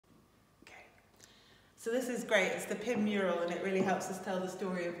So this is great, it's the pin mural, and it really helps us tell the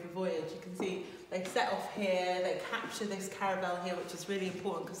story of the voyage. You can see they set off here, they capture this caravel here, which is really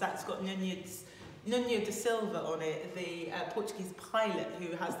important because that's got Nuno de Silva on it, the Portuguese pilot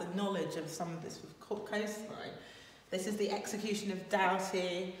who has the knowledge of some of this coastline. This is the execution of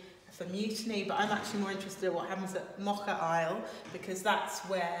Doughty for mutiny, but I'm actually more interested in what happens at Mocha Isle, because that's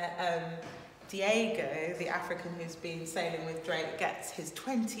where Diego, the African who's been sailing with Drake, gets his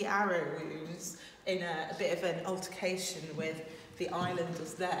 20 arrow wounds in a bit of an altercation with the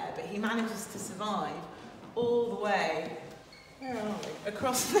islanders there, but he manages to survive all the way, where are we,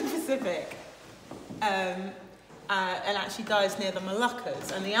 across the Pacific, and actually dies near the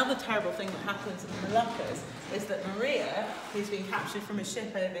Moluccas. And the other terrible thing that happens in the Moluccas is that Maria, who's been captured from a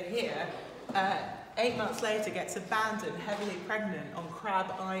ship over here, 8 months later gets abandoned, heavily pregnant, on Crab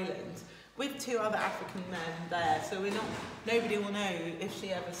Island, with 2 other African men there, so nobody will know if she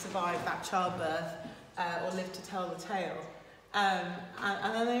ever survived that childbirth or lived to tell the tale.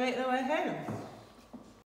 And then they